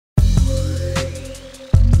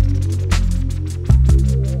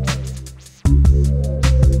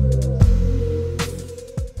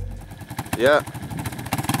Yeah.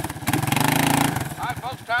 All right,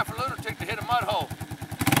 folks, time for Lunatic to hit a mud hole.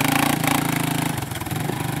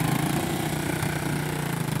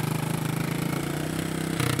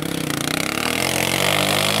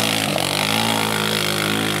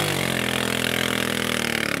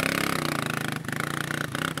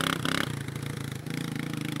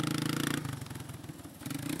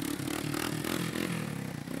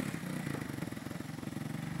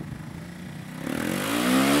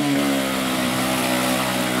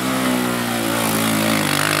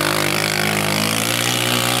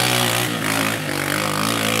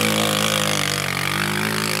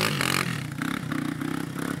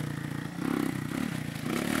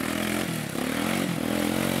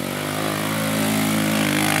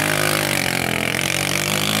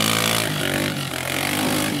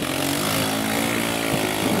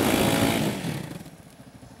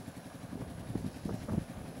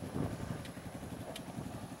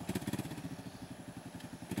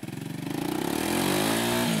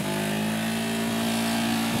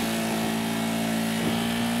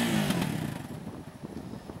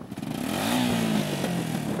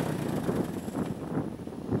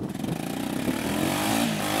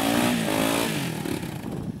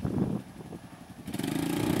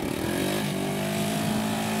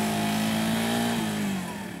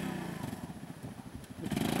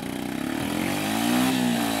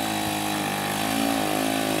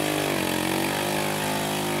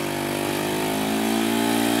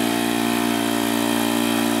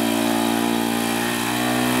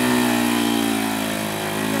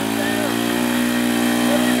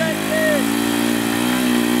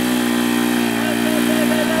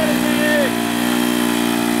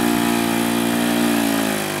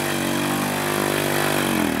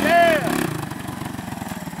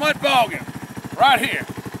 Mud bogging right here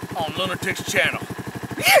on Lunatic's channel.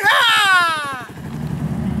 Yeehaw!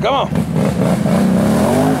 Come on.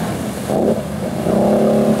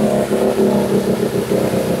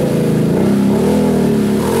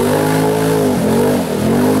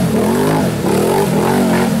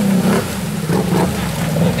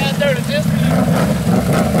 What kind of dirt is this?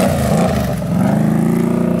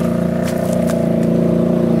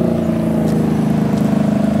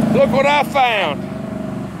 Look what I found.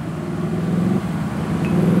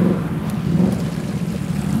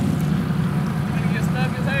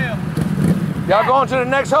 Y'all going to the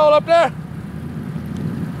next hole up there?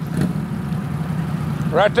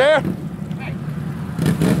 Right there? Hey.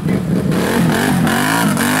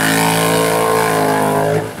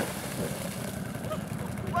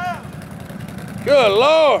 Good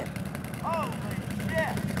Lord. Holy shit.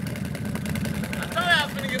 I thought I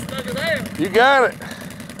was gonna get stuck in there. You got it.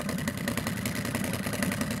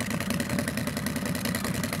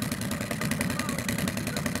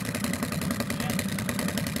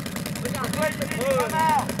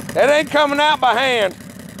 It ain't coming out by hand.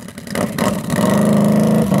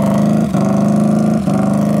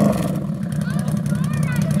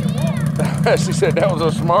 She said that was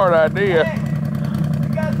a smart idea.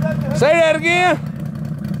 Say that again.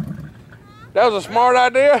 That was a smart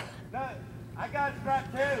idea. No, I got a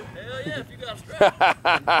strap too. Hell yeah, if you got a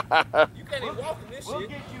strap. You can't even walk in this We'll shit.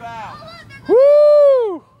 get you out.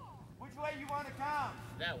 Woo! Which way you want to come?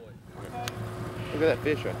 That way. Look at that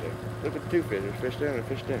fish right there. Look at the two fish. There's fish down and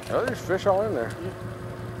fish down. Oh, there's fish all in there.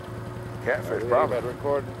 Catfish, probably.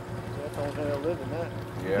 Recording. That's the only thing that'll live in that.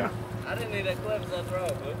 Yeah. I didn't need that clevis after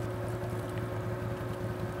all, but.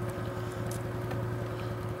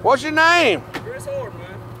 What's your name? Chris Horton,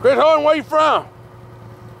 man. Chris Horton, where you from?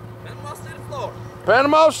 Panama City, Florida.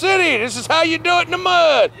 Panama City. This is how you do it in the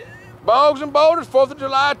mud. Yeah. Bogs and Boulders, 4th of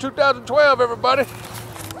July, 2012, everybody.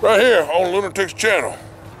 Right here on Lunatic's channel.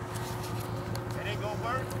 It ain't gonna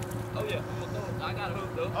work? Oh yeah, I got it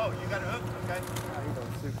hooked up. Oh, you got it hooked? Okay.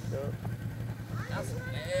 That's some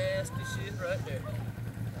nasty shit right there.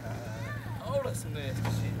 Oh, that's some nasty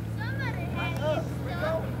shit.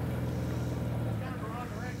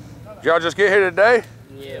 Did y'all just get here today?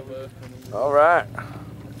 Yeah, bud. All right.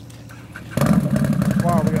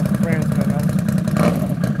 Wow, we got some friends coming up.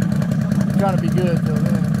 Trying to be good till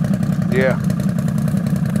then. Yeah.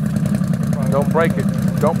 Don't break it.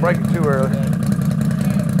 Don't break it too early.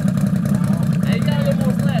 Hey, you got a little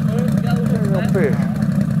more flat, bud. You got a little more flat. Fish.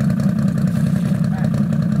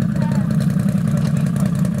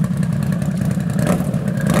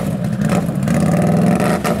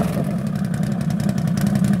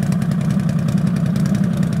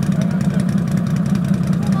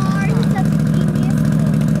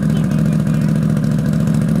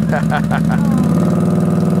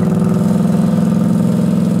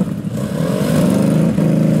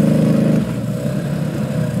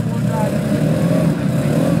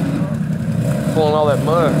 all that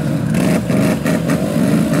mud.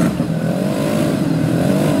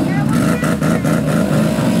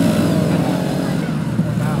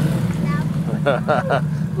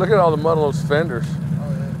 Look at all the mud on those fenders. Oh,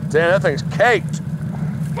 yeah. Damn, that thing's caked.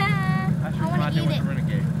 That's what I do with the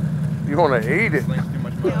Renegade. You want to eat it? Slings too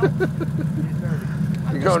much mud.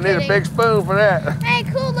 You're going to need a big spoon for that. Hey,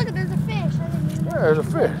 cool, look, there's a fish. I didn't even know. Yeah, there's a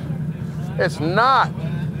fish. It's not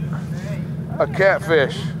a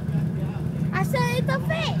catfish. I said it's a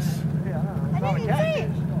fish. I didn't even say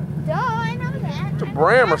it. Duh, I know that. It's a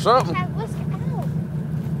brim or something.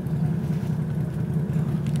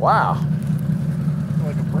 Wow.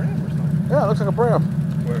 Like a brim or something. Yeah, it looks like a brim.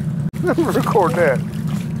 Where? Record that.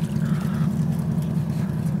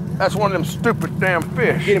 That's one of them stupid damn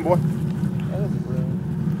fish. Get him, boy. That is a brim.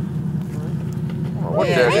 What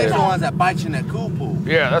Yeah, that they're is? the ones that bite you in that cool pool.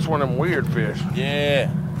 Yeah, that's one of them weird fish.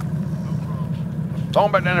 Yeah. Throw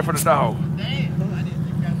him back down there for the dog.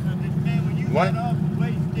 What?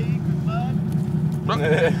 Look.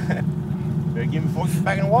 Better get him before he gets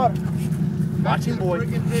back in the water. Watch him, boy.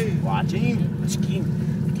 Watch him. Let's get him.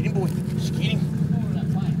 Get him, boy. Let's get him.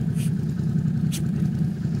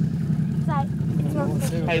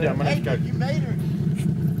 How you doing? My name's Cody. You made her.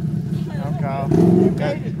 I'm Kyle. You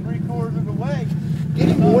made it 3/4 of the way. Get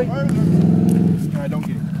him, boy. Further. Alright, don't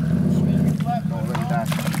get him. Don't let him die.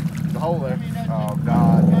 The hole there. Oh,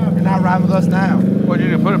 God. You're not riding with us now. What'd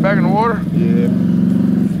you do? Put it back in the water? Yeah.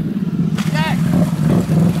 Jack!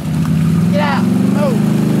 Get out. No.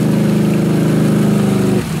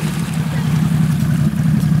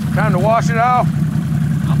 Time to wash it off.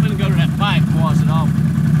 I'm gonna go to that pipe and wash it off.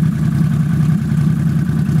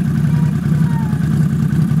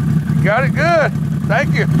 Got it good.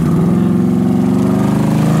 Thank you.